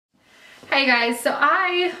Hi guys, so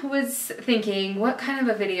I was thinking what kind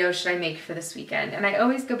of a video should I make for this weekend, and I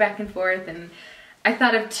always go back and forth, and I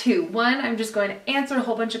thought of two. One, I'm just going to answer a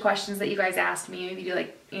whole bunch of questions that you guys asked me, maybe do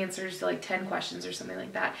like answers to like 10 questions or something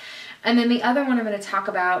like that. And then the other one, I'm going to talk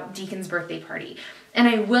about Deacon's birthday party, and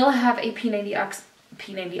I will have a P90X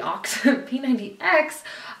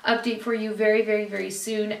update for you very, very, very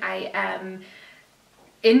soon. I am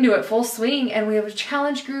into it full swing, and we have a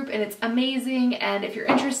challenge group, and it's amazing. And if you're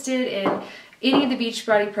interested in any of the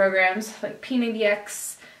Beachbody programs like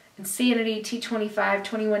P90X, Insanity, T25,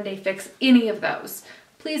 21 Day Fix, any of those,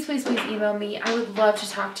 please, please, please email me. I would love to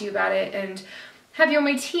talk to you about it and have you on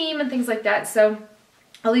my team and things like that. So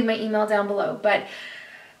I'll leave my email down below. But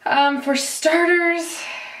for starters,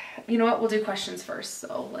 you know what, we'll do questions first.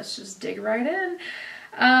 So let's just dig right in.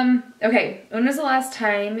 Okay, when was the last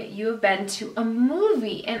time you have been to a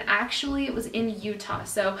movie? And actually it was in Utah.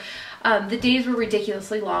 So the days were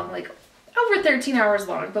ridiculously long, like over 13 hours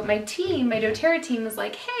long, but my team, my doTERRA team, was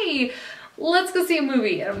like, hey, let's go see a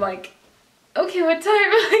movie. And I'm like, okay, what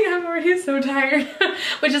time? Like, I'm already so tired.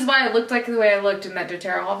 Which is why I looked like the way I looked in that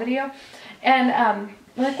doTERRA haul video. And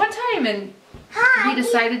we're like, what time? And we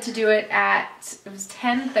decided to do it at, it was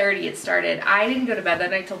 10:30 it started. I didn't go to bed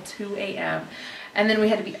that night till 2 a.m. And then we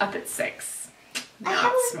had to be up at 6.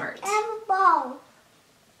 Not smart. I have a ball.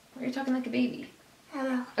 Why are you talking like a baby? I don't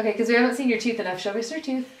know. Okay, because we haven't seen your tooth enough. Show us your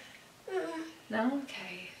tooth. Mm-mm. No?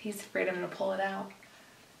 Okay. He's afraid I'm going to pull it out.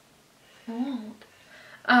 I won't.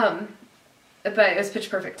 But it was pitch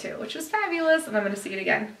perfect too, which was fabulous, and I'm going to see it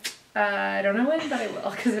again. I don't know when, but I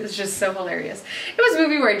will, because it was just so hilarious. It was a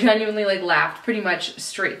movie where I genuinely like laughed pretty much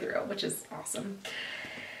straight through, which is awesome.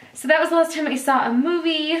 So that was the last time I saw a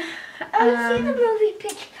movie. I see the movie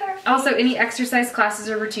Pitch Perfect. Also, any exercise classes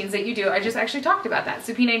or routines that you do, I just actually talked about that.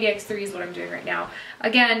 So P90X3 is what I'm doing right now.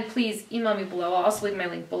 Again, please email me below. I'll also leave my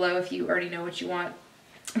link below if you already know what you want.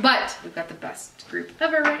 But we've got the best group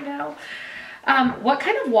ever right now. What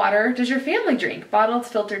kind of water does your family drink? Bottled,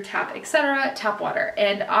 filtered, tap, etc. Tap water.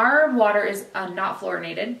 And our water is not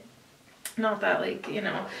fluorinated. Not that, like, you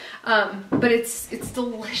know, but it's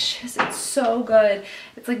delicious. It's so good.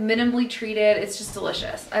 It's like minimally treated. It's just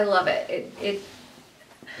delicious. I love it.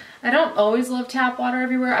 I don't always love tap water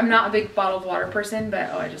everywhere. I'm not a big bottled water person, but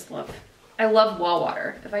oh, I love well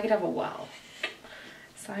water. If I could have a well,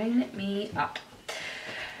 sign me up.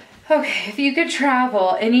 Okay, if you could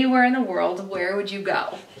travel anywhere in the world, where would you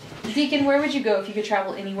go? Deacon, where would you go if you could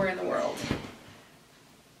travel anywhere in the world?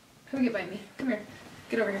 Come get by me. Come here.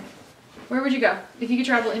 Get over here. Where would you go? If you could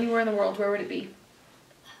travel anywhere in the world, where would it be?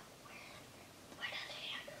 Where does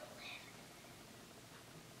Hannah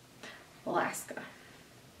live? Alaska.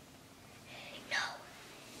 No.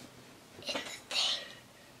 In the thing.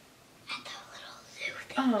 At the little zoo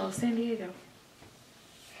thing. Oh, San Diego.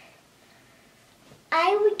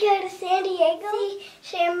 I would go to San Diego. See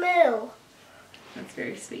Shamu. That's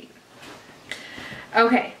very sweet.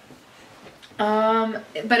 Okay.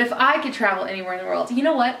 But if I could travel anywhere in the world, you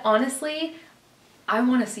know what? Honestly, I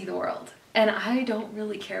want to see the world, and I don't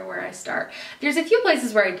really care where I start. There's a few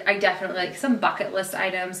places where I definitely, like, some bucket list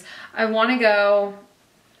items. I want to go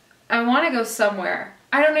somewhere.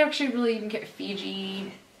 I don't actually really even care.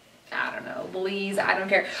 Fiji, I don't know, Belize, I don't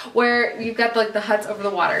care. Where you've got like the huts over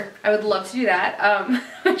the water. I would love to do that,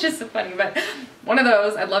 which is so funny, but one of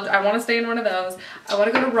those, I want to stay in one of those. I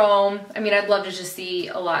want to go to Rome. I mean, I'd love to just see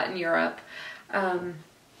a lot in Europe.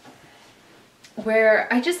 Where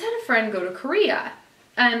I just had a friend go to Korea,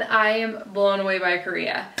 and I am blown away by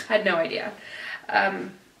Korea. Had no idea.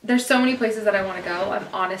 There's so many places that I want to go. I'm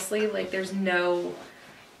honestly, like, there's no,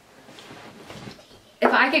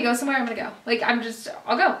 if I could go somewhere, I'm gonna go. Like,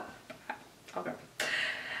 I'll go.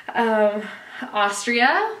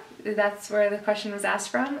 Austria, that's where the question was asked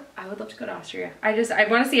from. I would love to go to Austria. I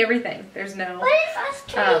want to see everything. There's no, What is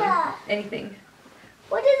Austria? anything.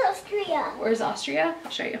 What is Austria? Where's Austria?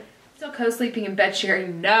 I'll show you. Still co-sleeping in bed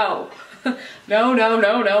sharing? No. No.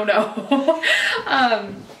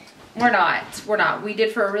 We're not. We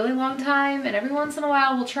did for a really long time, and every once in a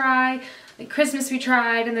while we'll try. Like Christmas we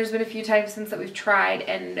tried, and there's been a few times since that we've tried,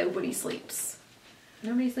 and nobody sleeps.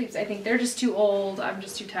 Nobody sleeps. I think they're just too old. I'm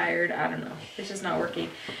just too tired. I don't know. It's just not working.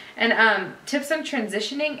 And tips on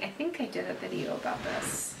transitioning. I think I did a video about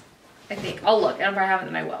this. I think. I'll look, and if I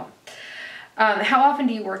haven't, then I will. How often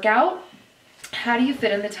do you work out? How do you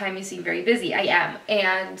fit in the time? You seem very busy. I am,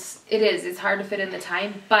 and it's hard to fit in the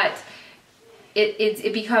time, but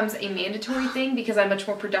it becomes a mandatory thing because I'm much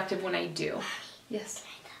more productive when I do. Yes.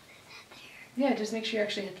 Yeah, just make sure you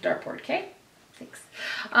actually hit the dartboard, okay? Thanks.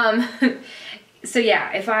 So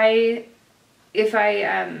yeah, if I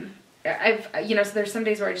so there's some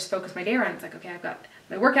days where I just focus my day around. It's like, okay, I've got,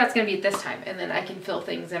 my workout's going to be at this time, and then I can fill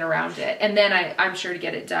things in around it. And then I'm sure to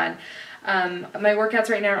get it done. My workouts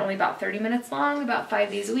right now are only about 30 minutes long, about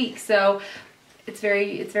 5 days a week. So it's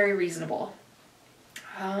very reasonable.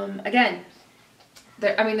 Again,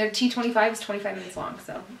 their T25 is 25 minutes long.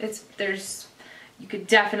 So you could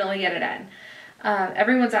definitely get it in.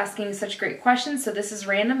 Everyone's asking such great questions. So this is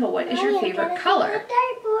random, but what is your favorite color?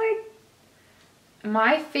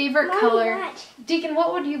 My favorite color. Watch. Deacon,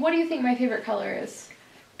 what do you think my favorite color is?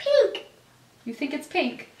 Pink. You think it's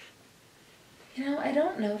pink? I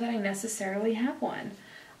don't know that I necessarily have one.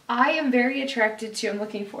 I am very attracted to, I'm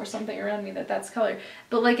looking for something around me that's color,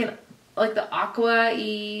 but like the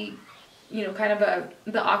aqua-y, kind of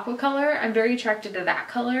the aqua color. I'm very attracted to that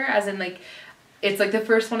color, as in like, it's like the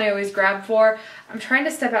first one I always grab for. I'm trying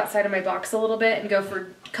to step outside of my box a little bit and go for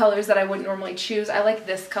colors that I wouldn't normally choose. I like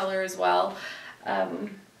this color as well. Pink and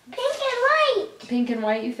white. Pink and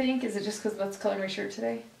white, you think? Is it just because that's color my shirt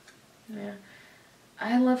today? Yeah.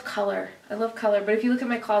 I love color. But if you look at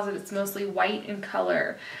my closet, it's mostly white and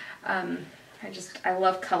color. I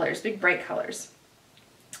love colors, big bright colors.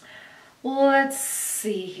 Let's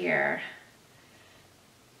see here.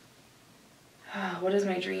 What is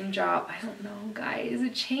my dream job? I don't know, guys.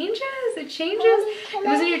 It changes. It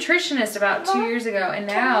was a nutritionist about 2 years ago, and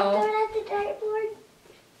now at the dartboard?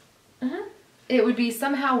 it would be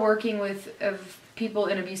somehow working with people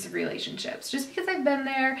in abusive relationships, just because I've been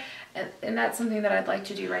there, and that's something that I'd like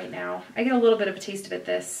to do right now. I get a little bit of a taste of it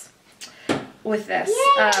with this. Yay,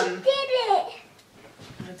 I did it!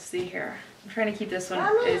 Let's see here. I'm trying to keep this one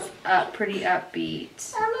Mommy. pretty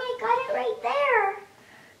upbeat. Mommy, I got it right there.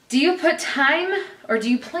 Do you put time, or do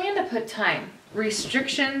you plan to put time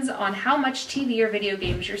restrictions on how much TV or video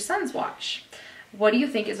games your sons watch? What do you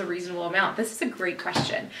think is a reasonable amount? This is a great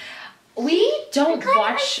question. We don't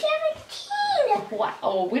watch.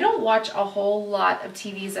 Wow, we don't watch a whole lot of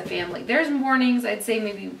TV as a family. There's mornings, I'd say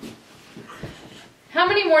maybe. How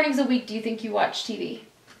many mornings a week do you think you watch TV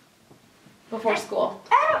before school?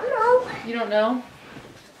 I don't know. You don't know?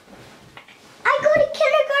 I go to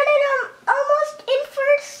kindergarten. I'm almost in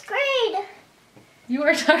first grade. You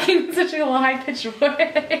are talking in such a high-pitched voice.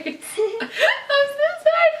 I'm so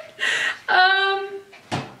sorry.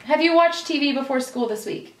 Have you watched TV before school this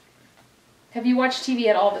week? Have you watched TV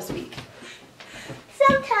at all this week?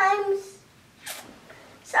 Sometimes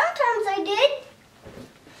I did.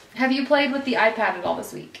 Have you played with the iPad at all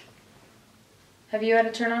this week? Have you had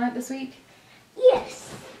to turn on it this week?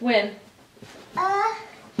 Yes. When?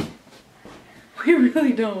 We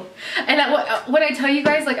really don't. And when I tell you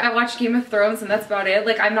guys, like, I watch Game of Thrones and that's about it,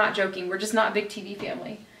 like, I'm not joking. We're just not a big TV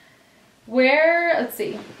family. Let's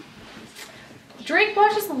see. Drake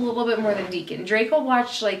watches a little bit more than Deacon. Drake will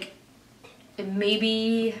watch, like,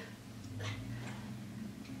 maybe...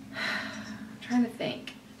 I'm trying to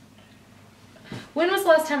think. When was the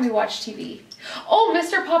last time we watched TV? Oh,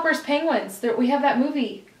 Mr. Popper's Penguins. We have that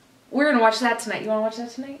movie. We're going to watch that tonight. You want to watch that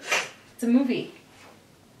tonight? It's a movie.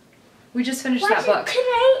 We just finished that book.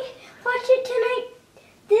 Watch it tonight.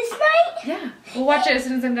 This night? Yeah. We'll watch it as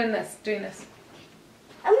soon as I'm done doing this.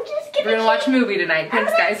 I'm just gonna We're gonna watch a movie tonight.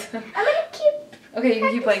 Thanks, guys. I'm gonna keep... Okay, you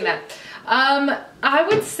can keep playing that. I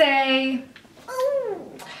would say...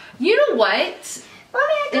 Ooh. You know what? Mommy,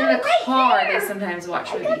 I got In the it right car, there. they sometimes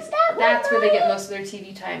watch I got movies. that one, That's where they get Mommy. most of their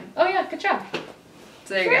TV time. Oh yeah, good job.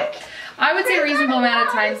 So there you go. Frank, I would say a Frank, reasonable I amount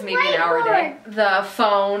of got times, it maybe an hour a day. whiteboard. The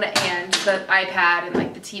phone and the iPad and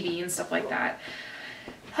like the TV and stuff like that.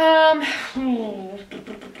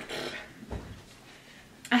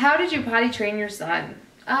 How did you potty train your son?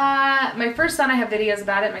 My first son, I have videos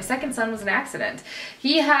about it. My second son was an accident.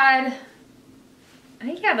 I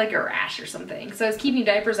think he had like a rash or something. So I was keeping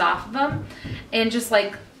diapers off of him and just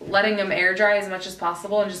like letting him air dry as much as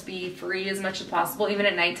possible and just be free as much as possible. Even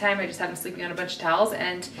at nighttime, I just had him sleeping on a bunch of towels.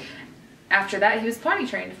 And after that, he was potty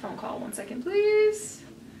trained. Phone call, 1 second, please.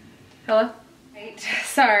 Hello? Right.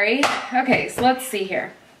 Sorry. Okay, so let's see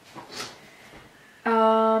here.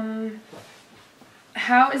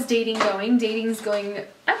 How is dating going? Dating's going,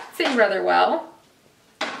 I'd say, rather well.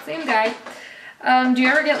 Same guy. Do you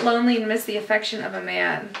ever get lonely and miss the affection of a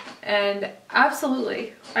man? And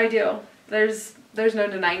absolutely, I do. There's no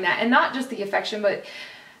denying that. And not just the affection, but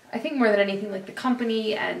I think more than anything, like the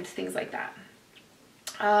company and things like that.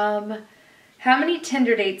 How many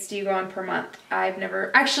Tinder dates do you go on per month?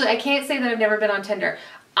 Actually, I can't say that I've never been on Tinder.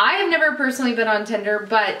 I have never personally been on Tinder,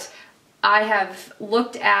 but I have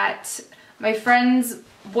looked at my friend's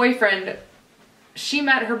boyfriend. She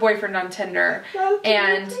met her boyfriend on Tinder, Mom, can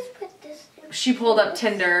and you please put this in? she pulled up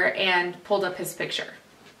Tinder and pulled up his picture.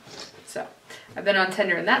 So I've been on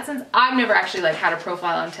Tinder in that sense. I've never actually like had a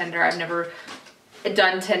profile on Tinder. I've never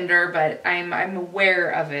done Tinder, but I'm aware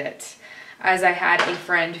of it, as I had a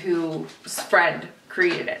friend whose friend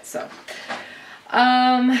created it. So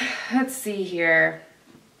let's see here.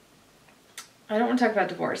 I don't want to talk about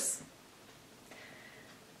divorce.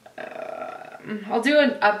 I'll do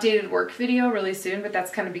an updated work video really soon, but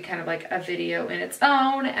that's going to be kind of like a video in its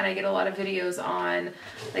own, and I get a lot of videos on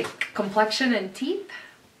like complexion and teeth.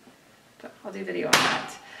 So I'll do a video on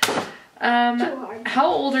that. How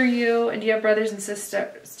old are you, and do you have brothers and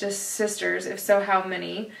sisters? If so, how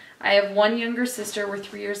many? I have one younger sister. We're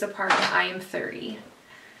 3 years apart, and I am 30.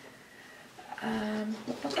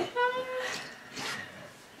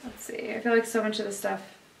 Let's see. I feel like so much of this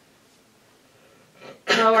stuff.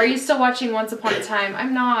 Oh, are you still watching Once Upon a Time?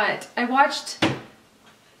 I'm not. I watched, I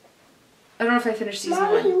don't know if I finished season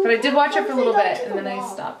 1, but I did watch it for a little bit, and then I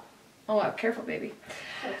stopped. Oh, wow. Careful, baby.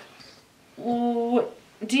 Do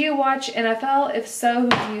you watch NFL? If so, who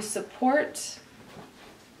do you support?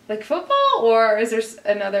 Like football, or is there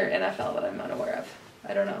another NFL that I'm unaware of?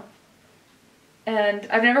 I don't know. And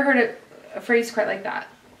I've never heard a phrase quite like that.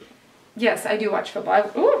 Yes, I do watch football.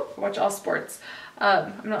 I watch all sports.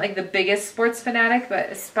 I'm not like the biggest sports fanatic,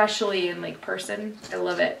 but especially in like person, I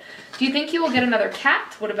love it. Do you think you will get another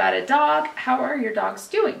cat? What about a dog? How are your dogs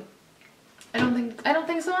doing? I don't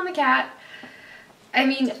think so on the cat. I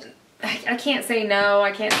mean, I can't say no.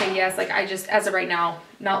 I can't say yes. Like I just, as of right now,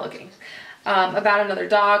 not looking. About another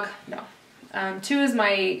dog, no. 2 is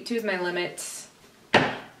my limit.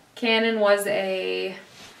 Cannon was a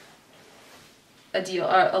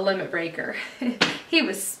limit breaker. He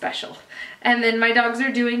was special. And then my dogs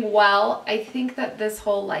are doing well. I think that this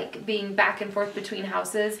whole like being back and forth between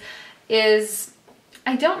houses is,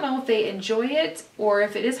 I don't know if they enjoy it or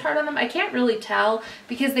if it is hard on them. I can't really tell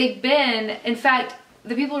because they've been, in fact,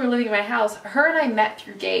 the people who are living in my house, her and I met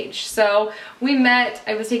through Gage. So we met,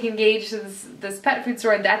 I was taking Gage to this pet food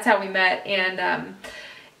store, and that's how we met. And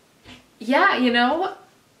yeah, you know,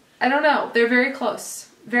 I don't know. They're very close.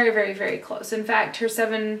 Very, very, very close. In fact, her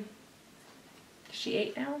is she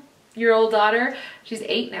 8 now? Year-old daughter, she's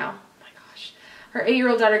 8 now. Oh my gosh. Her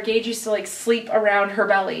 8-year-old daughter, Gage, used to like sleep around her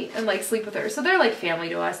belly and like sleep with her. So they're like family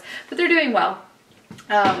to us, but they're doing well.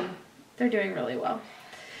 They're doing really well.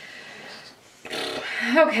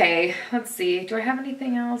 Okay, let's see. Do I have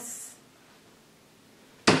anything else?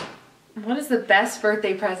 What is the best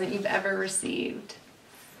birthday present you've ever received?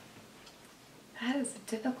 That is a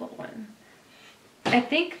difficult one. I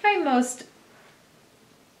think my most...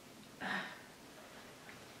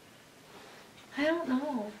 I don't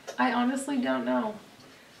know. I honestly don't know.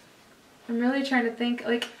 I'm really trying to think.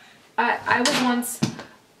 Like, I was once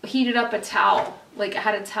heated up a towel. Like, I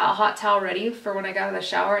had a hot towel ready for when I got out of the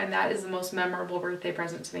shower, and that is the most memorable birthday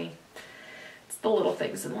present to me. It's the little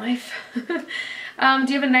things in life. Do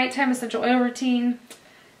you have a nighttime essential oil routine?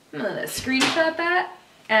 I'm going to screenshot that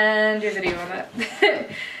and do a video on that.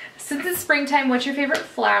 Since it's springtime, what's your favorite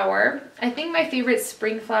flower? I think my favorite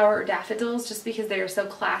spring flower are daffodils, just because they are so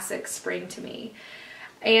classic spring to me.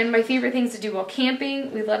 And my favorite things to do while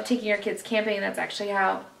camping, we love taking our kids camping, and that's actually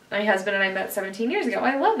how my husband and I met 17 years ago.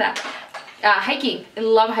 I love that. Hiking. I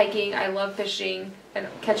love hiking. I love fishing and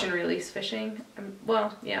catch and release fishing.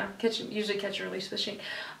 Well, yeah, usually catch and release fishing.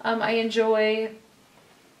 I enjoy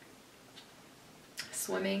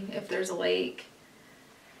swimming if there's a lake.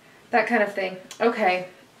 That kind of thing. Okay.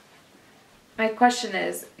 My question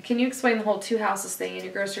is, can you explain the whole 2 houses thing in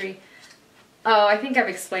your grocery? Oh, I think I've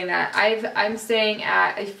explained that. I'm staying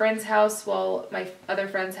at a friend's house while my other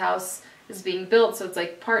friend's house is being built. So it's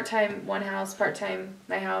like part-time one house, part-time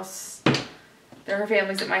my house. There are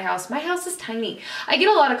families at my house. My house is tiny. I get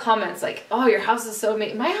a lot of comments like, oh, your house is so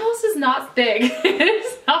amazing. My house is not big.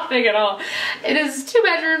 It's not big at all. It is 2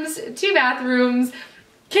 bedrooms, 2 bathrooms,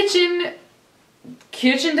 kitchen,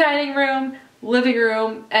 dining room, living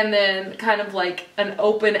room, and then kind of like an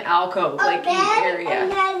open alcove, like area.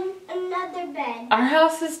 And then another bed. Our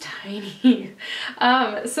house is tiny.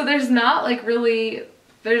 So there's not like really,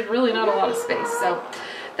 there's really not a lot of space. So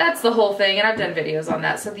that's the whole thing, and I've done videos on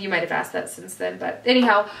that, so you might have asked that since then. But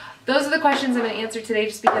anyhow, those are the questions I'm going to answer today,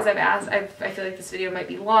 just because I've asked. I feel like this video might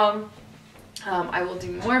be long. I will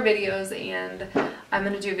do more videos, and I'm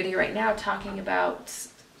going to do a video right now talking about,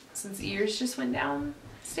 since ears just went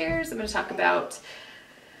downstairs, I'm going to talk about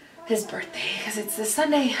his birthday, because it's this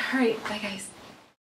Sunday. All right, bye guys.